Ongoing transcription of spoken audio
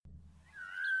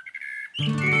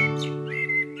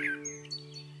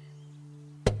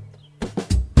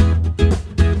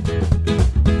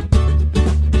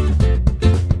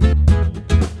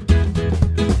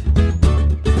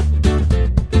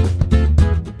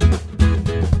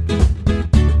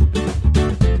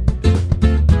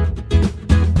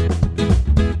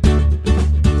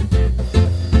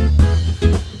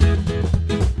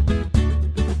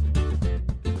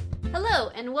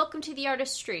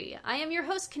Artistry. I am your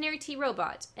host, Canary T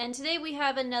Robot, and today we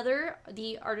have another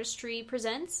The Artistry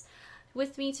Presents.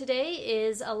 With me today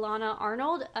is Elana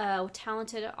Arnold, a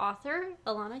talented author.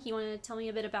 Elana, you want to tell me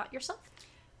a bit about yourself?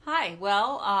 Hi.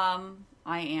 Well,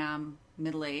 I am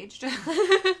middle-aged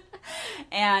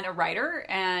and a writer,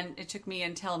 and it took me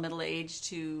until middle age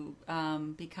to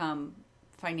become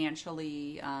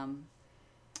financially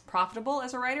profitable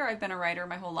as a writer. I've been a writer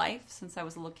my whole life since I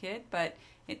was a little kid, but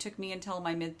it took me until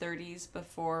my mid-30s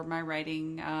before my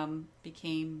writing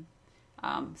became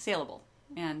saleable.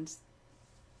 And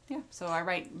yeah, so I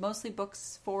write mostly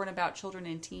books for and about children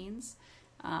and teens.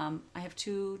 I have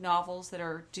 2 novels that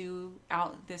are due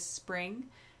out this spring.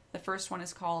 The first one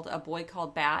is called A Boy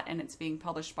Called Bat, and it's being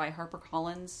published by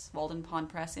HarperCollins Walden Pond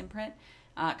Press imprint.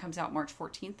 It comes out March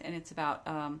 14th, and it's about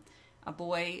a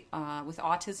boy with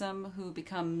autism who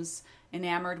becomes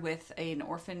enamored with an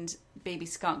orphaned baby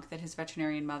skunk that his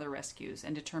veterinarian mother rescues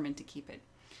and determined to keep it.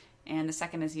 And the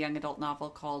second is a young adult novel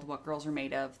called What Girls Are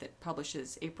Made Of that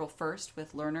publishes April 1st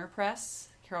with Lerner Press,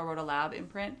 Carol Rhoda Lab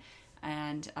imprint.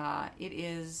 And it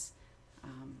is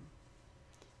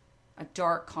a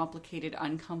dark, complicated,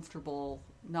 uncomfortable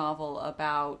novel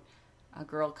about a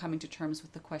girl coming to terms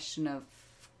with the question of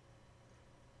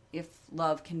if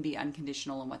love can be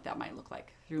unconditional and what that might look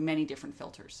like through many different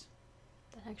filters.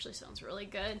 That actually sounds really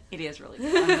good. It is really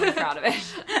good. I'm really proud of it.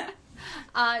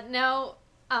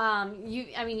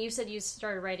 You said you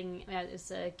started writing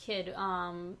as a kid.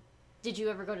 Did you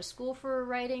ever go to school for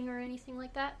writing or anything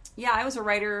like that? Yeah, I was a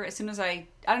writer as soon as I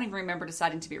don't even remember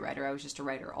deciding to be a writer. I was just a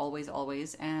writer,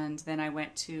 always. And then I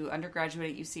went to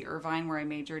undergraduate at UC Irvine, where I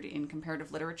majored in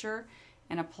comparative literature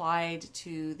and applied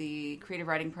to the creative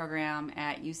writing program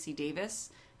at UC Davis.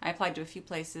 I applied to a few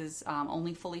places,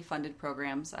 only fully funded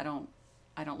programs. I don't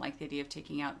like the idea of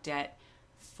taking out debt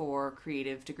for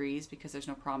creative degrees because there's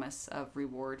no promise of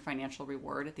financial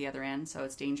reward at the other end. So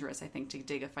it's dangerous, I think, to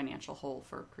dig a financial hole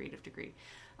for a creative degree.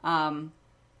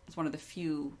 It's one of the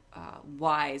few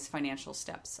wise financial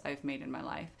steps I've made in my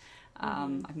life.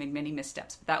 I've made many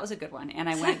missteps, but that was a good one. And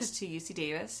I went to UC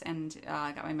Davis and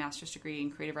got my master's degree in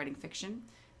creative writing fiction.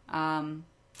 And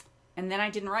then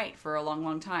I didn't write for a long,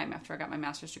 long time after I got my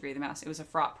master's degree. It was a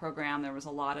fraught program. There was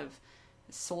a lot of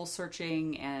soul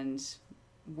searching and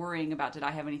worrying about, did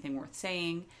I have anything worth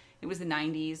saying? It was the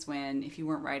 90s when if you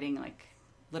weren't writing like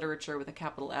literature with a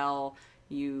capital L,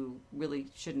 you really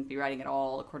shouldn't be writing at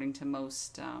all, according to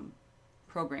most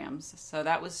programs. So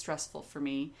that was stressful for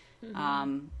me.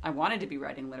 I wanted to be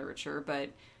writing literature, but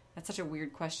that's such a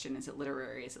weird question. Is it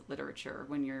literary? Is it literature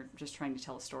when you're just trying to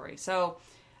tell a story? So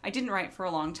I didn't write for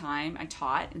a long time. I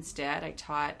taught instead. I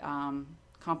taught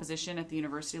composition at the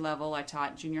university level. I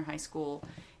taught junior high school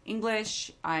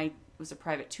English. I was a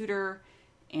private tutor,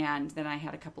 and then I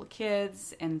had a couple of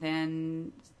kids, and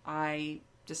then I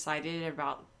decided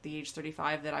about the age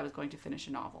 35 that I was going to finish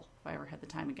a novel. If I ever had the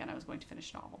time again, I was going to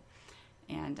finish a novel.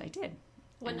 And I did.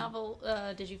 What novel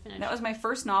did you finish? That was my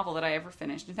first novel that I ever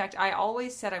finished. In fact, I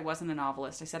always said I wasn't a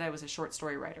novelist. I said I was a short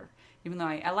story writer. Even though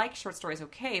I like short stories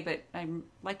okay, but I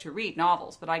like to read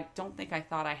novels. But I don't think I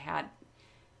thought I had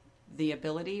the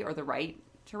ability or the right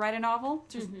to write a novel,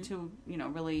 to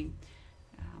really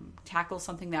tackle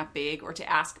something that big, or to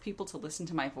ask people to listen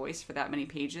to my voice for that many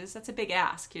pages. That's a big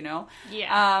ask,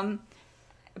 Yeah.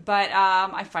 But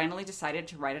I finally decided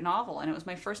to write a novel, and it was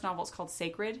my first novel. It's called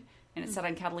Sacred, and it's set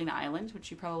on Catalina Island,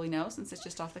 which you probably know since it's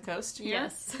just off the coast here.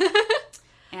 Yes.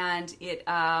 And it,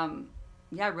 I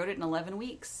wrote it in 11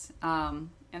 weeks and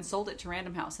sold it to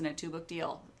Random House in a 2-book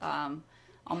deal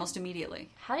almost immediately.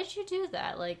 How did you do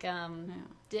that? Like, how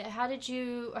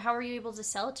were you able to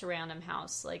sell it to Random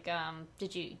House? Like,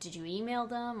 did you email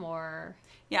them or?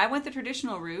 Yeah, I went the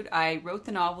traditional route. I wrote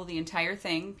the novel, the entire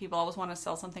thing. People always want to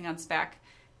sell something on spec,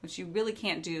 which you really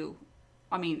can't do.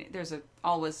 I mean, there's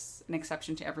always an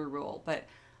exception to every rule, but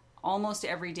almost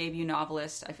every debut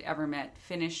novelist I've ever met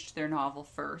finished their novel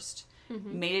first,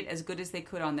 made it as good as they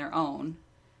could on their own,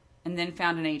 and then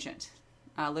found an agent,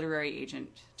 a literary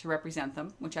agent, to represent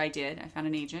them, which I did. I found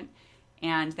an agent,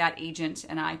 and that agent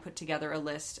and I put together a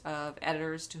list of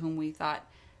editors to whom we thought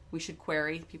we should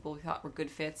query, people we thought were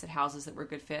good fits at houses that were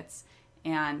good fits,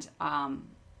 and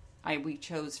we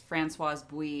chose Françoise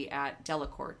Bouy at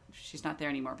Delacourt. She's not there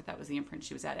anymore, but that was the imprint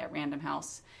she was at Random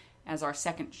House, as our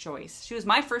second choice. She was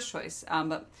my first choice,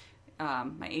 but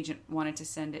my agent wanted to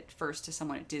send it first to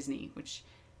someone at Disney, which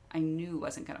I knew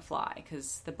wasn't going to fly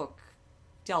because the book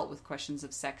dealt with questions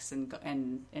of sex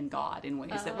and God in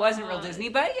ways that wasn't real Disney,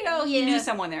 but he knew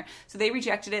someone there. So they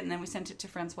rejected it, and then we sent it to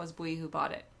Françoise Bouy, who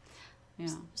bought it. Yeah.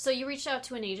 So you reached out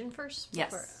to an agent first?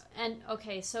 Yes. And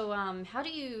okay, so how do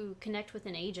you connect with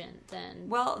an agent then?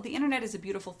 Well, the internet is a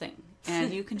beautiful thing,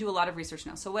 and you can do a lot of research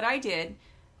now. So what I did,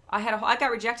 I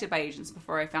got rejected by agents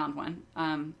before I found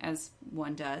one, as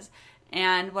one does.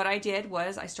 And what I did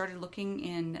was I started looking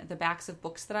in the backs of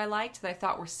books that I liked that I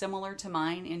thought were similar to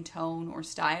mine in tone or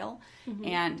style. Mm-hmm.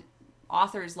 And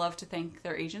authors love to thank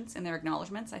their agents in their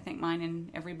acknowledgments. I thank mine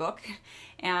in every book.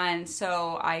 And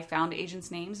so I found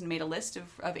agents' names and made a list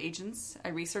of agents. I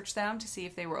researched them to see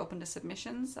if they were open to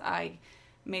submissions. I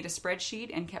made a spreadsheet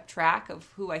and kept track of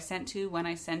who I sent to, when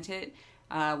I sent it,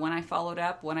 when I followed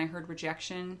up, when I heard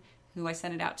rejection, who I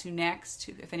sent it out to next,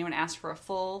 if anyone asked for a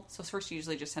full. So first you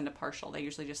usually just send a partial. They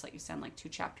usually just let you send like 2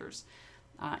 chapters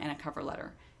and a cover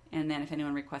letter. And then if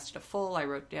anyone requested a full, I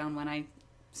wrote down when I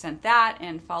sent that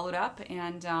and followed up.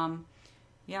 And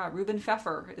Ruben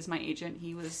Pfeffer is my agent.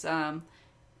 He was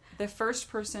the first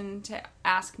person to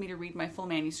ask me to read my full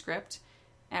manuscript,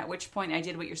 at which point I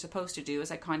did what you're supposed to do,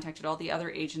 is I contacted all the other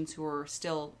agents who were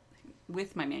still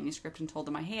with my manuscript and told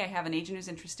them, hey, I have an agent who's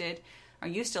interested. Are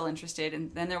you still interested?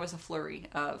 And then there was a flurry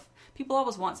of, people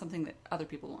always want something that other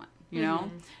people want, you know?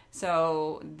 Mm-hmm.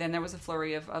 So then there was a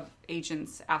flurry of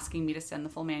agents asking me to send the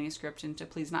full manuscript and to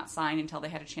please not sign until they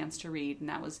had a chance to read. And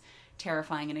that was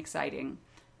terrifying and exciting.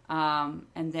 And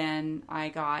then I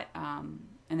got, and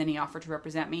then he offered to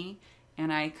represent me.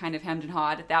 And I kind of hemmed and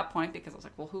hawed at that point because I was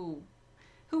like, well, who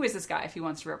is this guy if he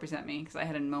wants to represent me? Because I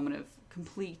had a moment of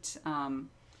complete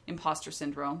imposter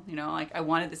syndrome, like I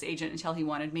wanted this agent until he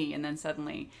wanted me, and then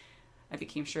suddenly I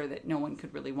became sure that no one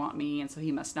could really want me, and so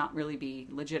he must not really be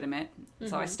legitimate. Mm-hmm.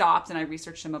 So I stopped and I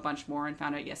researched him a bunch more and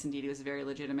found out, yes, indeed, he was very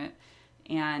legitimate.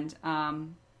 And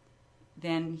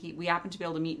then we happened to be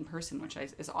able to meet in person, which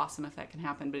is awesome if that can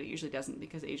happen, but it usually doesn't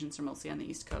because agents are mostly on the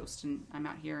East Coast and I'm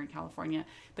out here in California.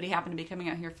 But he happened to be coming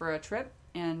out here for a trip,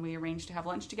 and we arranged to have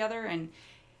lunch together. And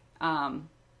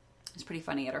it was pretty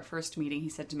funny. At our first meeting, he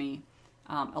said to me,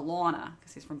 Elana,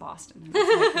 because he's from Boston, and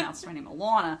that's how I pronounce my name,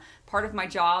 Elana, part of my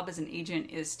job as an agent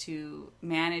is to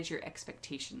manage your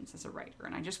expectations as a writer.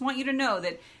 And I just want you to know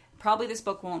that probably this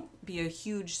book won't be a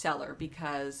huge seller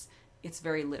because it's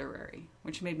very literary,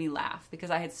 which made me laugh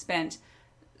because I had spent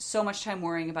so much time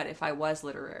worrying about if I was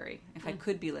literary, if I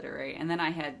could be literary. And then I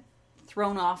had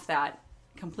thrown off that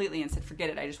completely and said, forget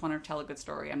it. I just want to tell a good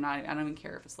story. I don't even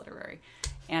care if it's literary.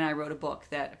 And I wrote a book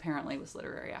that apparently was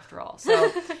literary after all. So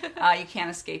you can't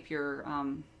escape your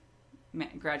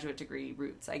graduate degree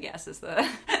roots, I guess, is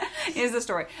the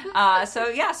story.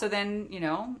 So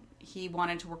then, he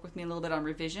wanted to work with me a little bit on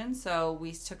revision. So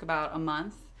we took about a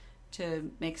month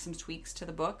to make some tweaks to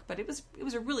the book. But it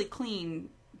was a really clean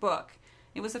book.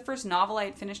 It was the first novel I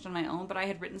had finished on my own, but I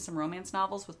had written some romance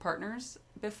novels with partners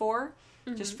before,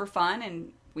 just for fun,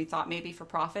 and we thought maybe for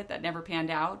profit. That never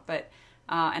panned out, but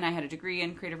and I had a degree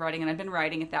in creative writing, and I'd been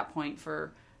writing at that point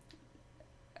for,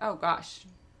 almost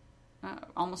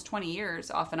 20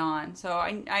 years off and on. So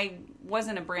I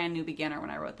wasn't a brand new beginner when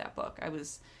I wrote that book. I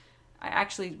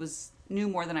actually knew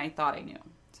more than I thought I knew.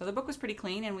 So the book was pretty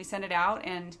clean, and we sent it out,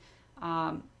 and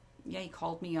he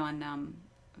called me on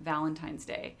Valentine's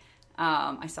Day.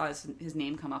 I saw his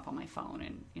name come up on my phone,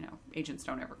 and agents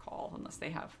don't ever call unless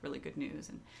they have really good news.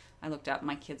 And I looked up,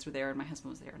 my kids were there, and my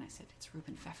husband was there, and I said, "It's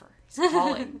Ruben Pfeffer. He's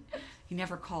calling. He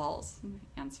never calls." And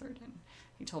he answered, and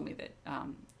he told me that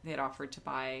they had offered to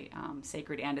buy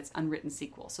Sacred and its unwritten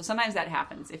sequel. So sometimes that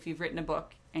happens. If you've written a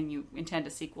book and you intend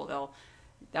a sequel,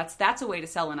 that's a way to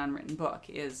sell an unwritten book,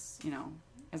 is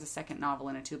as a second novel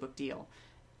in a 2-book deal.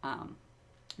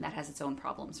 That has its own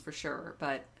problems for sure,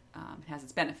 but it has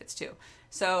its benefits too.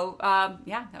 So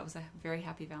that was a very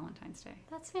happy Valentine's Day.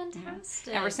 That's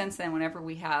fantastic. Yeah. Ever since then, whenever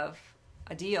we have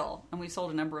a deal, and we've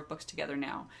sold a number of books together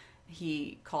now,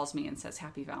 he calls me and says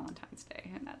Happy Valentine's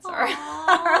Day, and that's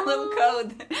our little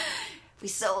code that we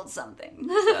sold something.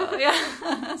 So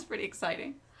that's pretty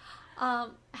exciting.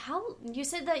 How you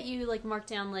said that you marked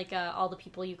down all the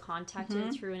people you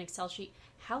contacted through an Excel sheet.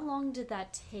 How long did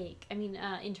that take? I mean,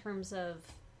 in terms of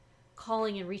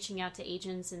calling and reaching out to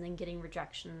agents and then getting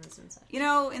rejections and such.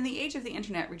 In the age of the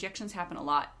internet, rejections happen a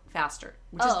lot faster,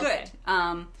 which is good.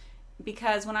 Okay.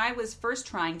 Because when I was first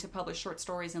trying to publish short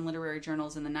stories in literary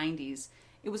journals in the 90s,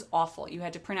 It was awful. You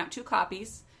had to print out 2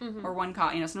 copies or 1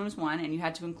 copy, sometimes 1, and you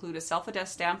had to include a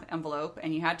self-addressed stamp envelope,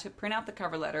 and you had to print out the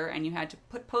cover letter, and you had to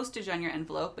put postage on your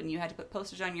envelope, and you had to put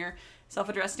postage on your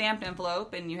self-addressed stamped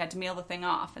envelope, and you had to mail the thing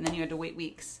off, and then you had to wait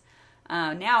weeks.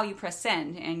 Now you press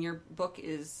send, and your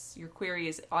query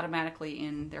is automatically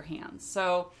in their hands.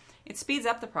 So it speeds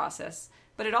up the process,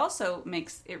 but it also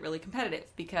makes it really competitive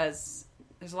because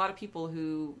there's a lot of people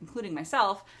who, including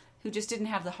myself, who just didn't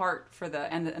have the heart for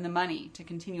and the money to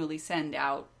continually send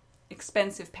out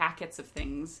expensive packets of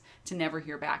things to never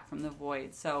hear back from the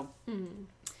void. So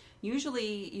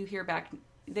usually you hear back.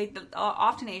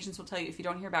 Often agents will tell you if you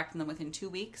don't hear back from them within 2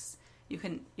 weeks, you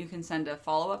can send a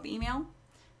follow-up email.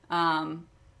 And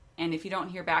if you don't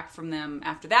hear back from them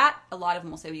after that, a lot of them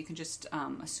will say, well, you can just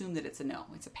assume that it's a no,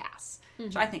 it's a pass,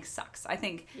 which I think sucks. I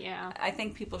think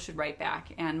people should write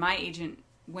back. And my agent,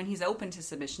 when he's open to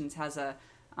submissions, has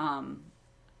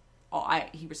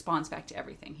he responds back to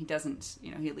everything. He doesn't,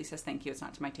 he at least says, thank you, it's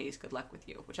not to my taste, good luck with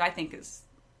you, which I think it's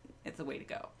the way to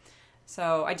go.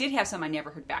 So I did have some I never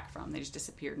heard back from. They just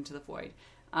disappeared into the void.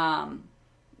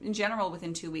 In general,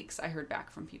 within 2 weeks, I heard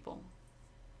back from people.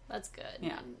 That's good.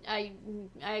 Yeah.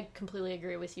 I completely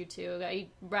agree with you, too. I'd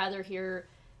rather hear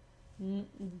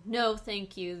no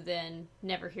thank you than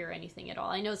never hear anything at all.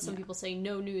 I know some people say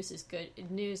no news is good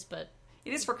news, but...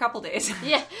 It is for a couple days.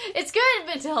 Yeah, it's good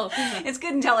until... It's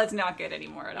good until it's not good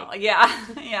anymore at all. Yeah.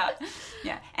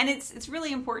 And it's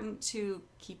really important to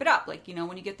keep it up. Like,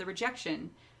 when you get the rejection,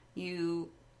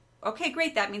 okay,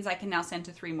 great, that means I can now send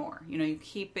to 3 more. You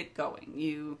keep it going.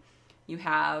 You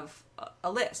have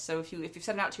a list. So if you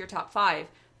send it out to your top 5,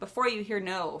 before you hear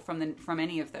no from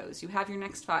any of those, you have your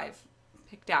next 5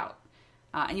 picked out.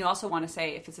 And you also want to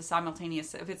say if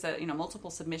it's a multiple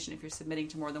submission, if you're submitting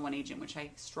to more than one agent, which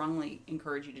I strongly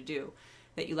encourage you to do,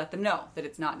 that you let them know that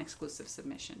it's not an exclusive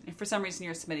submission. If for some reason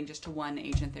you're submitting just to one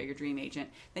agent, they're your dream agent,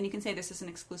 then you can say this is an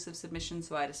exclusive submission,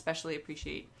 so I'd especially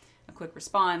appreciate a quick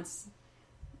response.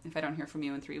 If I don't hear from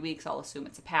you in 3 weeks, I'll assume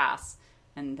it's a pass,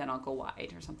 and then I'll go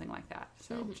wide or something like that.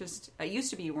 So it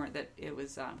used to be that it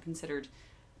was considered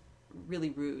really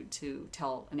rude to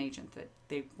tell an agent that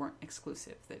they weren't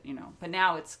exclusive, but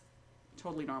now it's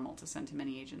totally normal to send to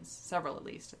many agents, several at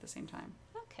least, at the same time.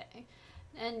 Okay.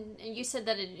 And you said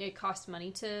that it costs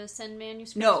money to send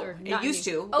manuscripts? No, or it used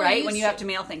to, right? Right? When you have to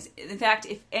mail things. In fact,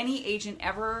 if any agent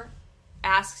ever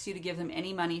asks you to give them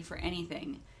any money for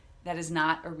anything, that is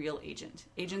not a real agent.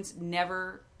 Agents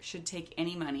never should take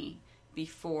any money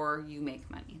before you make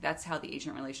money. That's how the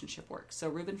agent relationship works. So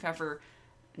Ruben Pfeffer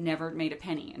never made a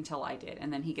penny until I did,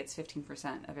 and then he gets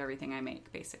 15% of everything I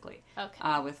make, basically,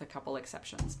 with a couple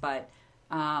exceptions. But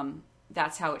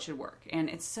that's how it should work. And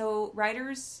it's so,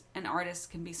 writers and artists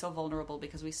can be so vulnerable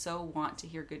because we so want to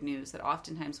hear good news that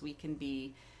oftentimes we can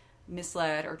be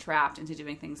misled or trapped into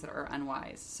doing things that are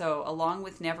unwise. So along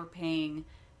with never paying,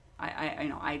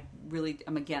 I really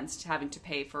am against having to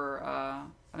pay for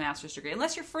a master's degree,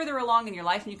 unless you're further along in your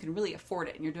life and you can really afford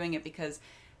it and you're doing it because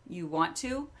you want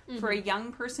to. For a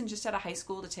young person just out of high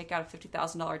school to take out a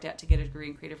 $50,000 debt to get a degree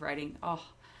in creative writing,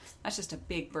 that's just a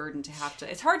big burden to have to.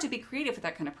 It's hard to be creative with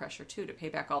that kind of pressure too, to pay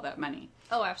back all that money.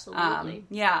 Oh, absolutely.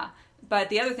 Yeah, but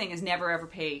the other thing is never ever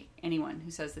pay anyone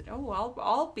who says that,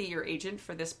 I'll be your agent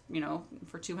for this,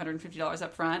 for $250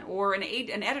 up front, or an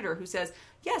editor who says,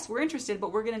 yes, we're interested,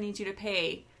 but we're going to need you to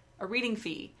pay a reading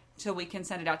fee so we can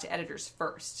send it out to editors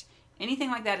first. Anything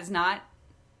like that is not,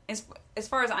 as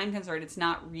far as I'm concerned, it's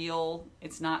not real.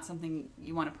 It's not something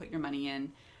you want to put your money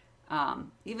in.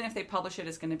 Even if they publish it,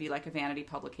 it's going to be like a vanity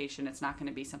publication. It's not going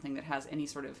to be something that has any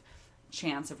sort of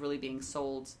chance of really being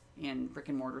sold in brick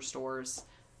and mortar stores.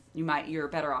 You're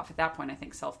better off at that point, I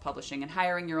think, self-publishing and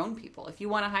hiring your own people. If you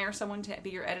want to hire someone to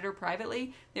be your editor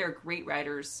privately, there are great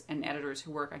writers and editors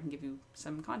who work. I can give you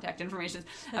some contact information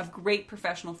of great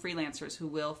professional freelancers who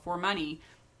will, for money,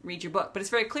 read your book. But it's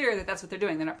very clear that that's what they're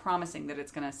doing. They're not promising that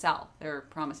it's going to sell. They're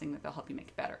promising that they'll help you make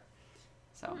it better.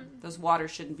 So those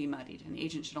waters shouldn't be muddied. An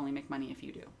agent should only make money if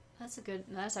you do.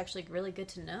 That's actually really good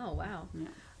to know. Wow. Yeah.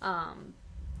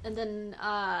 And then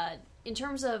in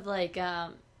terms of like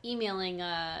emailing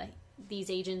these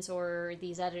agents or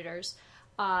these editors,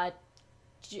 and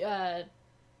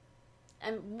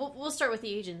we'll start with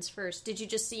the agents first. Did you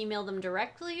just email them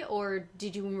directly, or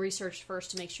did you research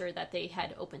first to make sure that they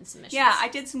had open submissions? Yeah, I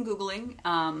did some Googling,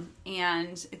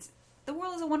 and the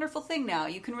world is a wonderful thing now.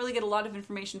 You can really get a lot of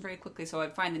information very quickly. So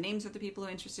I'd find the names of the people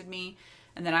who interested me,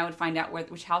 and then I would find out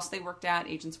which house they worked at.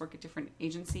 Agents work at different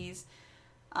agencies.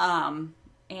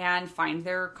 And find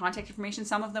their contact information.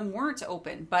 Some of them weren't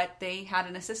open, but they had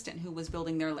an assistant who was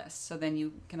building their list. So then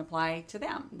you can apply to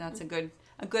them. That's a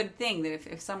good thing, that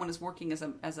if someone is working as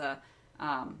a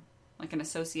like an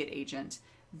associate agent,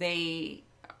 they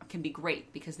can be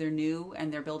great because they're new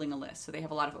and they're building a list. So they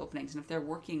have a lot of openings. And if they're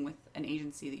working with an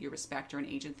agency that you respect or an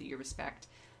agent that you respect,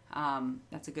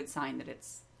 that's a good sign that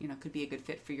it's, could be a good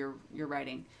fit for your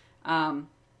writing.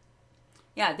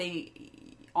 They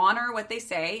honor what they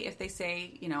say. If they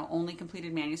say, only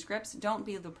completed manuscripts, don't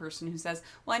be the person who says,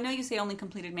 well, I know you say only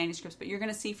completed manuscripts, but you're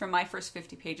going to see from my first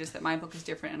 50 pages that my book is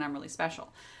different and I'm really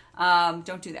special.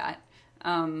 Don't do that.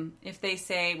 If they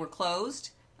say we're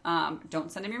closed,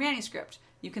 don't send them your manuscript.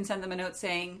 You can send them a note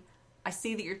saying, I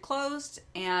see that you're closed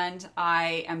and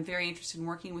I am very interested in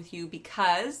working with you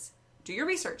because, do your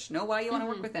research, know why you want to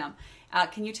work with them.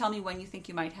 Can you tell me when you think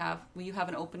will you have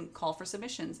an open call for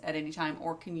submissions at any time,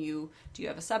 or do you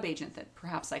have a sub-agent that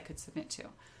perhaps I could submit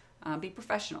to? Be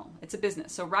professional. It's a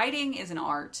business. So writing is an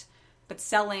art, but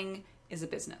selling is a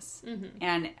business. Mm-hmm.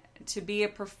 And to be a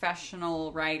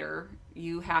professional writer,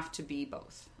 you have to be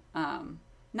both. Not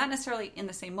necessarily in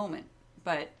the same moment,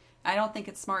 but I don't think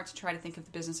it's smart to try to think of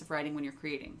the business of writing when you're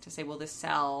creating, to say, will this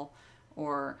sell,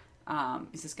 or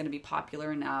is this going to be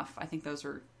popular enough? I think those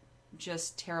are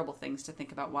just terrible things to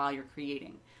think about while you're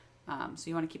creating. So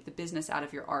you want to keep the business out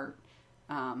of your art,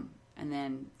 and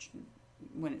then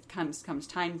when it comes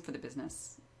time for the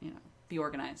business, be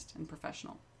organized and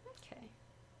professional. Okay.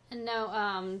 And now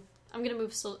I'm going to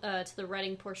move to the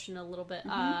writing portion a little bit.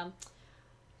 Mm-hmm.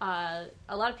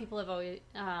 A lot of people have always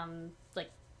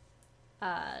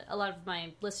a lot of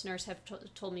my listeners have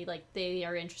told me like they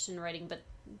are interested in writing, but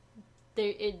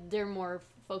they're more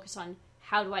focused on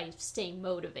how do I stay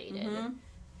motivated.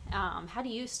 Mm-hmm. How do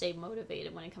you stay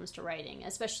motivated when it comes to writing,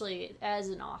 especially as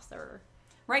an author?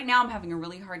 Right now, I'm having a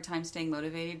really hard time staying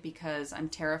motivated because I'm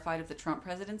terrified of the Trump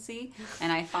presidency,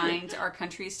 and I find our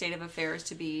country's state of affairs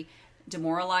to be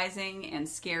demoralizing and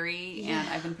scary. Yeah. And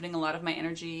I've been putting a lot of my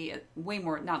energy, way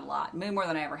more than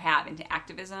I ever have, into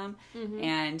activism. Mm-hmm.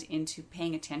 And into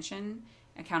paying attention,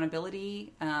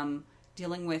 accountability,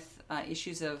 dealing with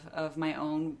issues of my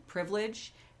own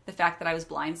privilege. The fact that I was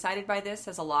blindsided by this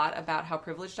says a lot about how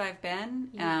privileged I've been,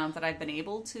 that I've been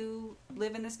able to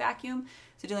live in this vacuum.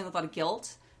 So dealing with a lot of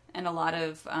guilt and a lot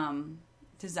of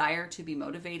desire to be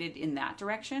motivated in that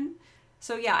direction.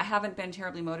 So yeah, I haven't been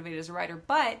terribly motivated as a writer,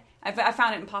 but I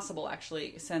found it impossible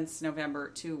actually since November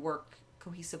to work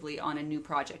cohesively on a new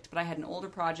project. But I had an older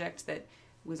project that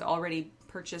was already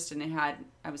purchased, and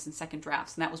I was in second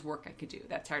drafts, and that was work I could do.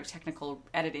 That technical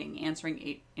editing,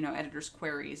 answering editors'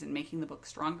 queries, and making the book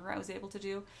stronger I was able to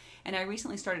do. And I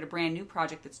recently started a brand new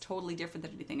project that's totally different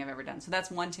than anything I've ever done. So that's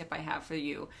one tip I have for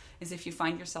you, is if you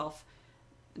find yourself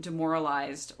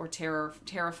demoralized or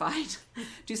terrified,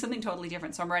 do something totally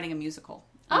different. So I'm writing a musical.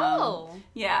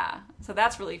 Yeah. So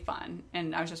that's really fun.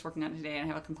 And I was just working on it today, and I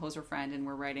have a composer friend, and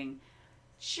we're writing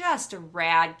just a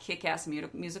rad, kick-ass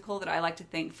musical that I like to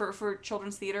think, for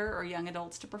children's theater or young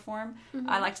adults to perform, mm-hmm.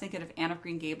 I like to think of it Anne of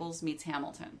Green Gables meets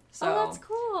Hamilton. So, that's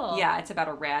cool. Yeah, it's about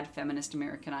a rad feminist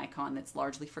American icon that's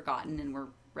largely forgotten, and we're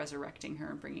resurrecting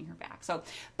her and bringing her back. So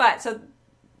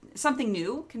something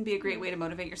new can be a great way to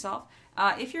motivate yourself.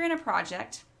 If you're in a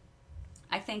project,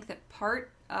 I think that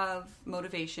part of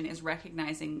motivation is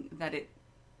recognizing that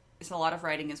it's a lot of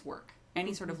writing is work.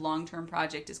 Any sort of long-term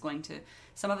project is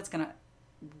some of it's going to,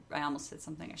 I almost said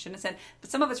something I shouldn't have said,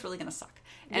 but some of it's really going to suck.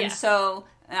 And so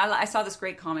I saw this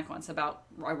great comic once about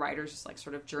a writer's just like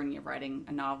sort of journey of writing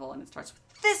a novel, and it starts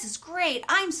with, this is great,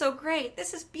 I'm so great,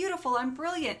 this is beautiful, I'm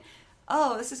brilliant.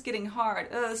 Oh, this is getting hard.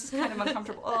 Oh, this is kind of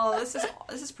uncomfortable. Oh, this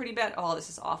is pretty bad. Oh, this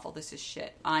is awful. This is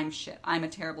shit. I'm a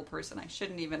terrible person. I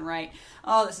shouldn't even write.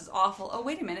 Oh, this is awful. Oh,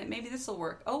 wait a minute. Maybe this will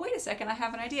work. Oh, wait a second. I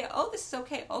have an idea. Oh, this is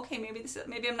okay. Okay,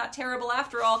 maybe I'm not terrible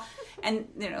after all. And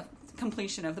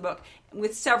completion of the book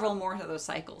with several more of those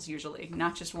cycles usually,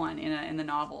 not just one in the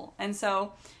novel. And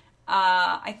so,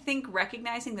 I think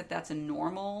recognizing that that's a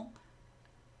normal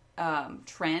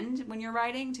trend when you're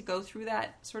writing, to go through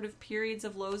that sort of periods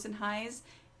of lows and highs,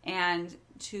 and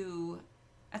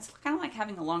it's kind of like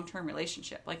having a long-term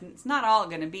relationship. Like, it's not all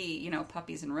going to be,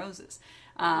 puppies and roses.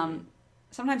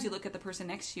 Sometimes you look at the person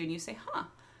next to you and you say,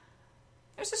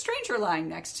 there's a stranger lying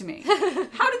next to me.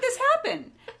 How did this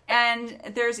happen?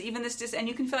 And there's even this, and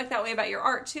you can feel like that way about your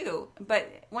art too.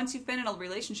 But once you've been in a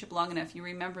relationship long enough, you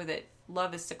remember that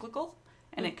love is cyclical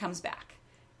and it comes back.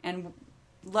 And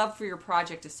love for your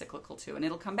project is cyclical too, and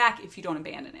it'll come back if you don't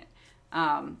abandon it.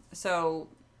 So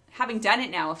having done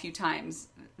it now a few times,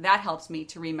 that helps me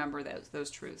to remember those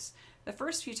truths. The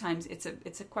first few times, it's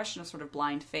a question of sort of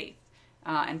blind faith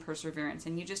and perseverance,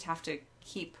 and you just have to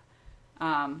keep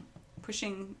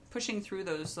pushing through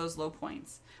those low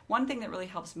points. One thing that really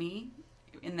helps me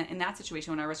in that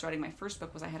situation when I was writing my first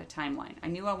book was I had a timeline. I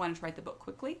knew I wanted to write the book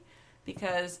quickly,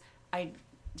 because I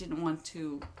didn't want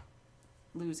to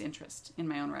lose interest in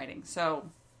my own writing. So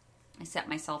I set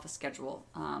myself a schedule.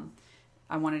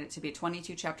 I wanted it to be a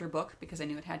 22 chapter book because I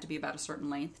knew it had to be about a certain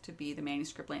length to be the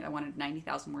manuscript length. I wanted a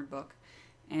 90,000 word book.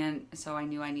 And so I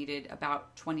knew I needed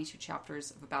about 22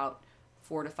 chapters of about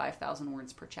 4,000 to 5,000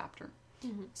 words per chapter.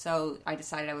 Mm-hmm. So I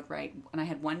decided I would write, and I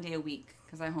had one day a week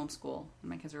because I homeschool and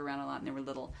my kids were around a lot and they were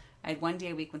little. I had one day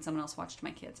a week when someone else watched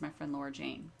my kids, my friend Laura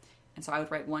Jane. And so I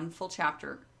would write one full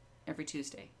chapter every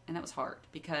Tuesday. And that was hard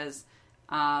because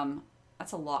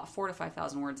that's a lot. 4,000 to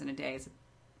 5,000 words in a day.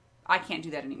 I can't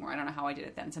do that anymore. I don't know how I did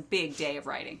it then. It's a big day of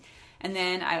writing. And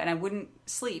then I wouldn't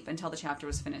sleep until the chapter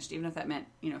was finished, even if that meant,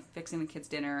 fixing the kids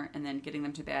dinner and then getting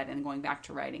them to bed and going back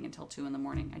to writing until 2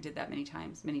 a.m. I did that many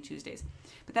times, many Tuesdays.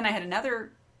 But then I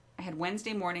had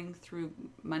Wednesday morning through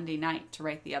Monday night to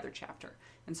write the other chapter.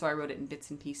 And so I wrote it in bits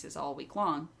and pieces all week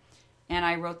long. And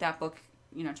I wrote that book,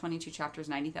 22 chapters,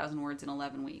 90,000 words in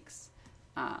 11 weeks.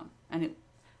 I don't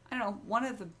know, one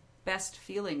of the best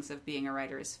feelings of being a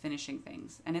writer is finishing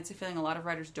things. And it's a feeling a lot of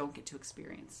writers don't get to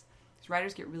experience. Because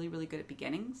writers get really, really good at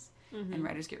beginnings, mm-hmm. and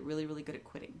writers get really, really good at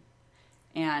quitting.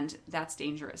 And that's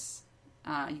dangerous.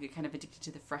 You get kind of addicted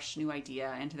to the fresh new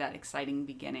idea and to that exciting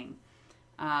beginning.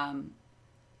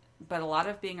 But a lot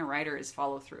of being a writer is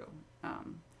follow through. I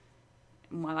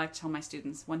like to tell my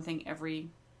students, one thing every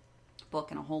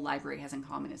book in a whole library has in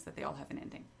common is that they all have an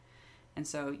ending. And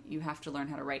so you have to learn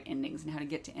how to write endings and how to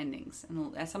get to endings.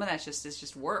 And some of that is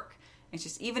just work. It's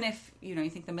just, even if, you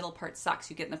think the middle part sucks,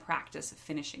 you get in the practice of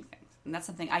finishing things. And that's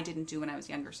something I didn't do when I was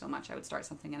younger so much. I would start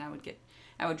something and I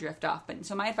would drift off. But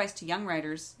so my advice to young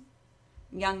writers,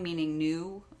 young meaning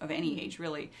new, of any age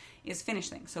really, is finish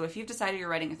things. So if you've decided you're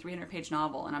writing a 300-page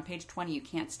novel and on page 20 you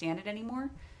can't stand it anymore,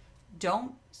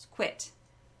 don't quit.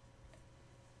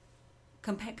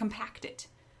 Compact it.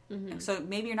 Mm-hmm. So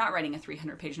maybe you're not writing a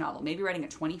 300-page novel. Maybe you're writing a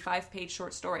 25-page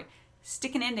short story.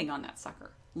 Stick an ending on that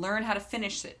sucker. Learn how to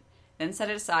finish it. Then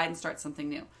set it aside and start something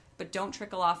new. But don't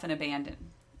trickle off and abandon.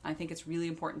 I think it's really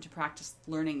important to practice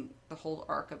learning the whole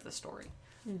arc of the story.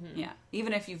 Mm-hmm. Yeah.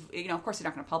 Even if of course you're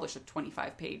not going to publish a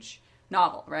 25-page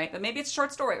novel, right? But maybe it's a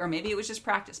short story, or maybe it was just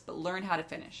practice, but learn how to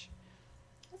finish.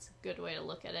 That's a good way to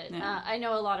look at it. Yeah. I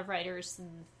know a lot of writers,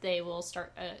 they will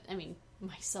start,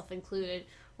 myself included,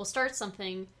 will start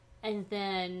something and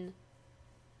then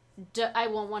I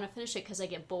won't want to finish it because I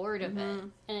get bored of mm-hmm. it.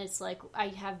 And it's like,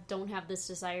 don't have this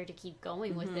desire to keep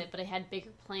going with it, but I had bigger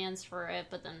plans for it,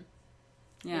 but then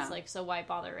it's like, so why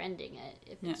bother ending it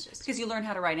if it's just... Because you learn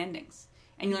how to write endings.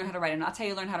 And you learn how to write, and that's how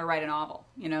you learn how to write a novel,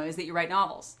 is that you write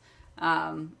novels.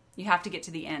 You have to get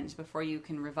to the end before you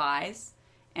can revise.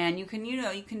 And you can,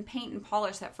 you can paint and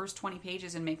polish that first 20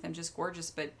 pages and make them just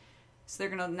gorgeous, but so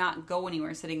they're going to not go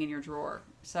anywhere sitting in your drawer.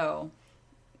 So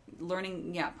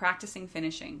practicing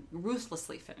finishing,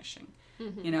 ruthlessly finishing,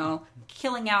 mm-hmm.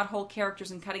 Killing out whole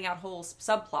characters and cutting out whole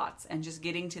subplots and just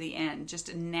getting to the end. Just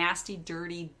a nasty,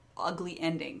 dirty, ugly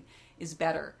ending is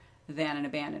better than an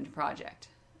abandoned project.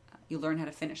 You learn how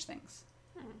to finish things.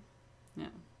 Yeah.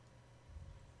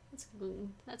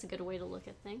 That's a good way to look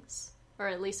at things. Or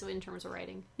at least in terms of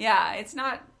writing. Yeah, it's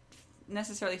not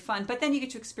necessarily fun, but then you get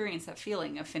to experience that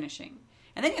feeling of finishing.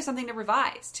 And then you have something to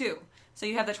revise, too. So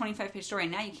you have that 25-page story,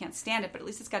 and now you can't stand it, but at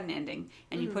least it's got an ending,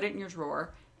 and you put it in your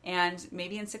drawer, and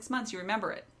maybe in 6 months you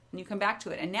remember it, and you come back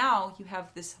to it. And now you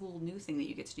have this whole new thing that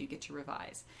you get to do. You get to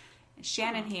revise. And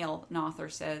Shannon Hale, an author,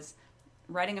 says,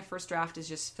 writing a first draft is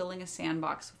just filling a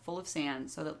sandbox full of sand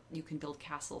so that you can build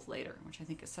castles later, which I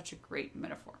think is such a great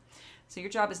metaphor. So your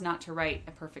job is not to write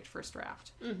a perfect first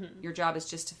draft. Mm-hmm. Your job is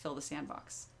just to fill the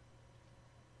sandbox.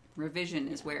 Revision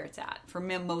is where it's at for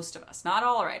most of us. Not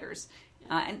all writers.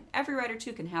 And every writer,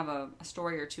 too, can have a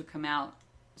story or two come out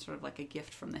sort of like a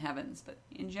gift from the heavens. But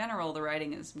in general, the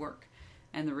writing is work,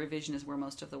 and the revision is where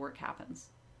most of the work happens.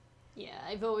 Yeah,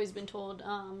 I've always been told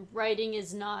writing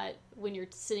is not when you're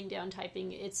sitting down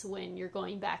typing, it's when you're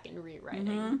going back and rewriting.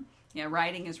 Mm-hmm. Yeah,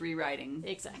 writing is rewriting.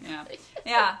 Exactly.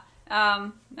 Yeah.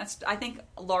 That's, I think,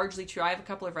 largely true. I have a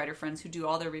couple of writer friends who do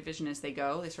all their revision as they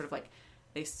go. They sort of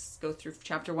they go through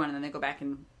chapter 1 and then they go back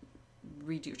and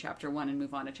redo chapter 1 and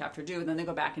move on to chapter 2, and then they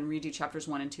go back and redo chapters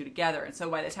 1 and 2 together. And so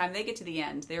by the time they get to the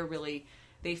end,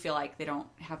 they feel like they don't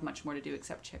have much more to do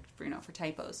except check for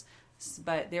typos.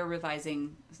 But they're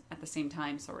revising at the same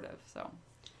time, sort of. So,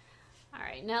 all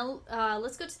right, now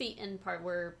let's go to the end part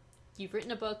where you've written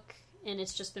a book and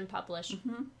it's just been published.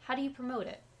 Mm-hmm. How do you promote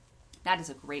it? That is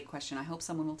a great question. I hope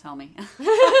someone will tell me.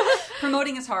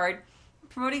 Promoting is hard.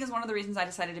 Promoting is one of the reasons I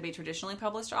decided to be a traditionally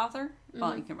published author. Mm-hmm.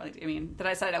 Well, you can really, that I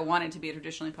decided I wanted to be a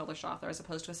traditionally published author as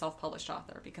opposed to a self-published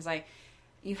author, because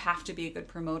you have to be a good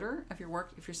promoter of your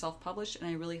work if you're self-published, and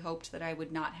I really hoped that I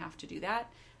would not have to do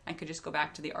that. I could just go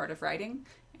back to the art of writing,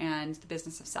 and the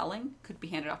business of selling could be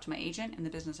handed off to my agent, and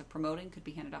the business of promoting could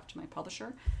be handed off to my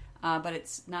publisher. But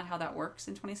it's not how that works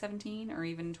in 2017 or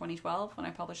even 2012 when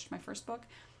I published my first book.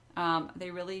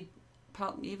 They really,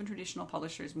 even traditional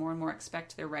publishers, more and more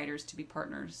expect their writers to be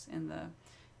partners in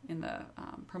the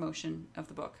promotion of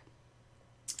the book.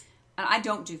 And I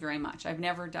don't do very much. I've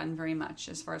never done very much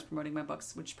as far as promoting my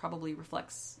books, which probably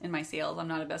reflects in my sales. I'm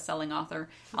not a best-selling author.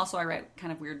 Also, I write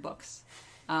kind of weird books.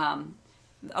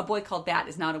 A Boy Called Bat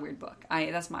is not a weird book.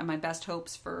 That's my best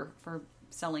hopes for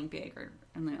selling big.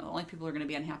 And the only people who are going to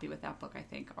be unhappy with that book, I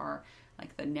think, are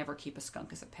like the never keep a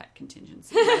skunk as a pet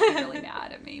contingency. They'd be really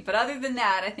mad at me. But other than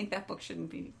that, I think that book shouldn't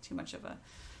be too much of a,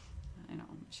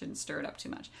 shouldn't stir it up too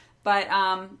much. But,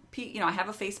 I have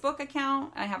a Facebook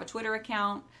account. I have a Twitter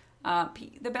account.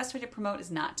 The best way to promote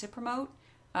is not to promote.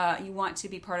 You want to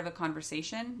be part of a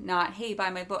conversation, not, hey, buy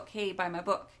my book. Hey, buy my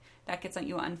book. That gets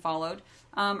you unfollowed.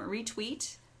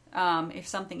 Retweet if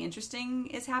something interesting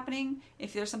is happening.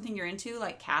 If there's something you're into,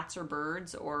 like cats or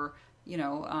birds or,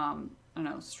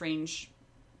 strange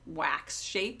wax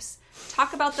shapes,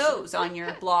 talk about those on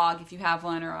your blog if you have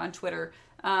one or on Twitter.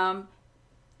 And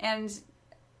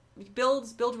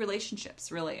build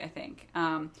relationships, really, I think.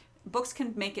 Books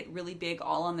can make it really big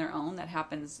all on their own. That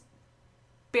happens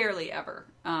barely ever,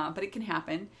 but it can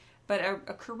happen. But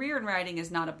a career in writing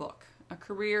is not a book. A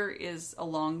career is a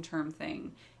long-term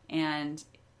thing. And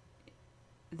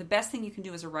the best thing you can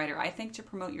do as a writer, I think, to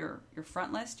promote your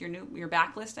front list, your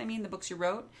back list, the books you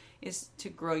wrote, is to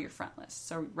grow your front list.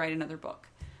 So write another book.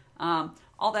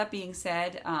 All that being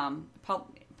said,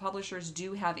 publishers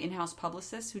do have in-house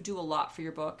publicists who do a lot for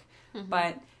your book,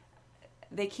 but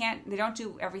they don't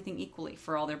do everything equally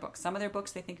for all their books. Some of their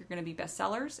books they think are going to be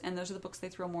bestsellers, and those are the books they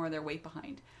throw more of their weight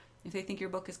behind. If they think your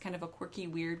book is kind of a quirky,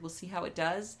 weird, we'll see how it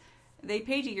does, they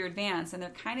paid you your advance, and they're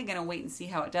kind of going to wait and see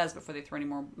how it does before they throw any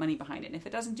more money behind it. And if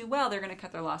it doesn't do well, they're going to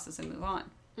cut their losses and move on.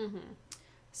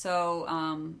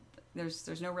 So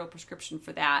there's no real prescription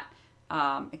for that,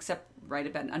 except write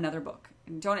about another book.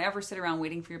 And don't ever sit around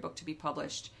waiting for your book to be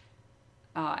published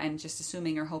and just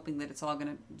assuming or hoping that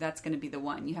that's going to be the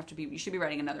one. You should be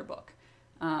writing another book,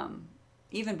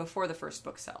 even before the first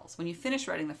book sells. When you finish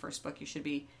writing the first book, you should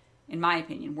be, in my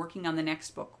opinion, working on the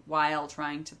next book while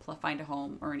trying to find a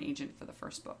home or an agent for the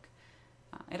first book.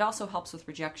 It also helps with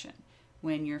rejection.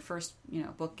 When your first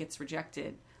book gets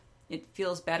rejected, it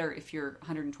feels better if you're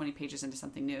 120 pages into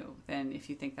something new than if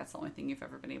you think that's the only thing you've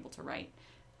ever been able to write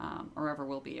or ever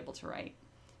will be able to write.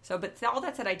 So, but all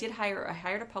that said, I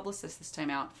hired a publicist this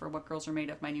time out for What Girls Are Made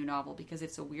Of, my new novel, because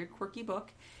it's a weird, quirky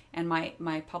book, and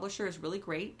my publisher is really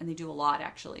great, and they do a lot,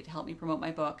 actually, to help me promote my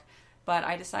book. But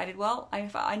I decided, well,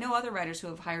 I know other writers who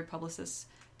have hired publicists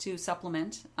to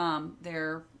supplement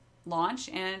their launch,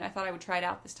 and I thought I would try it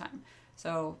out this time.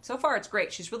 So far it's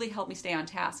great. She's really helped me stay on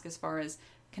task as far as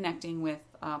connecting with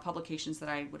publications that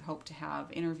I would hope to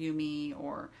have interview me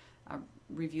or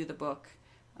review the book.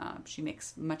 She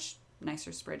makes much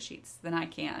nicer spreadsheets than I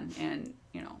can, and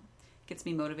gets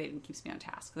me motivated and keeps me on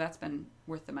task. So that's been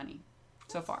worth the money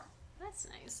so far. That's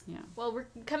nice. Yeah. Well, we're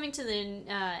coming to the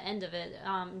end of it.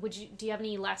 Do you have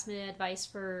any last minute advice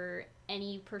for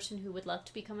any person who would love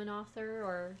to become an author?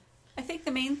 Or I think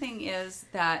the main thing is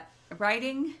that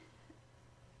writing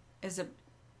is a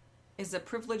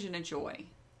privilege and a joy,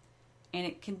 and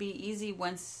it can be easy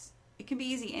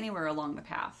anywhere along the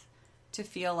path to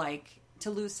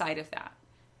lose sight of that.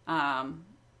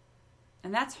 And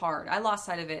that's hard. I lost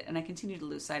sight of it, and I continue to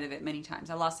lose sight of it many times.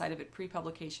 I lost sight of it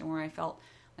pre-publication, where I felt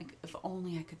like, if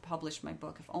only I could publish my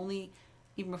book, if only,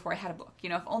 even before I had a book,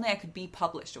 if only I could be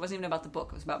published. It wasn't even about the book,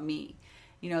 it was about me.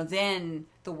 Then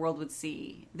the world would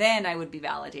see, then I would be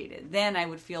validated, then I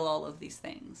would feel all of these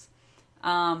things.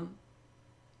 And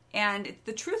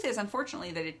the truth is,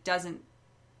 unfortunately, that it doesn't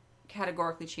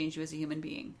categorically change you as a human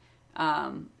being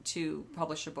to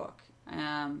publish a book.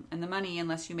 And the money,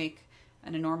 unless you make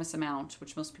an enormous amount,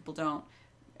 which most people don't,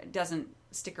 it doesn't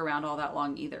stick around all that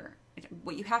long either.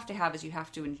 What you have to have is you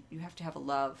have to have a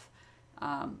love.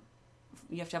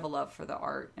 You have to have a love for the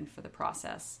art and for the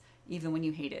process, even when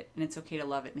you hate it. And it's okay to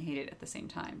love it and hate it at the same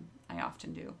time. I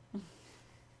often do.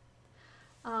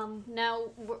 Now,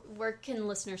 where can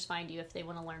listeners find you if they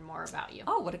want to learn more about you?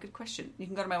 Oh, what a good question. You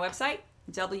can go to my website,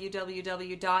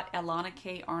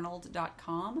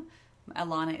 www.elanakarnold.com.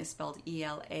 Elana is spelled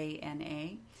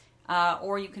E-L-A-N-A.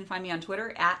 Or you can find me on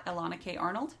Twitter at Elana K.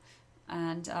 Arnold.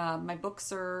 And my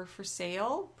books are for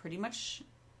sale pretty much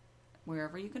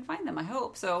wherever you can find them, I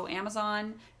hope. So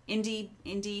Amazon, indie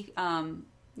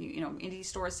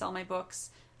stores sell my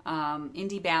books.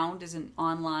 IndieBound is an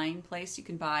online place. You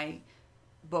can buy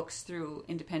books through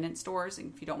independent stores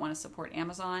if you don't want to support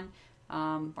Amazon,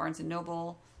 Barnes &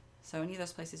 Noble. So any of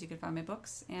those places you can find my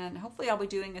books. And hopefully I'll be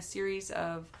doing a series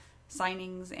of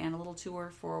signings and a little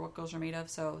tour for What Girls Are Made Of.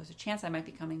 So there's a chance I might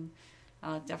be coming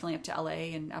definitely up to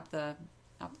LA and up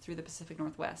through the Pacific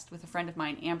Northwest with a friend of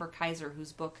mine, Amber Kaiser,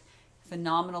 whose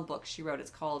phenomenal book she wrote.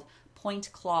 It's called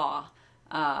Point Claw.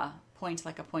 Point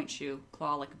like a point shoe,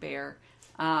 claw like a bear.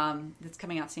 It's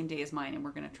coming out same day as mine, and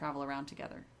we're going to travel around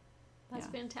together. That's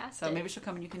fantastic. So maybe she'll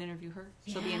come and you can interview her.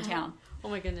 She'll be in town. Oh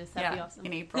my goodness, that'd be awesome.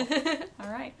 In April. All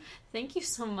right. Thank you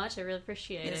so much. I really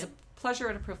appreciate it. It is a pleasure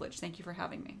and a privilege. Thank you for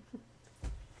having me.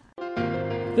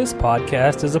 This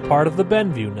podcast is a part of the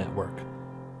Benview Network.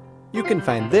 You can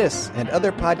find this and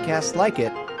other podcasts like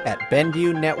it at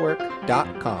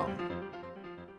BenviewNetwork.com.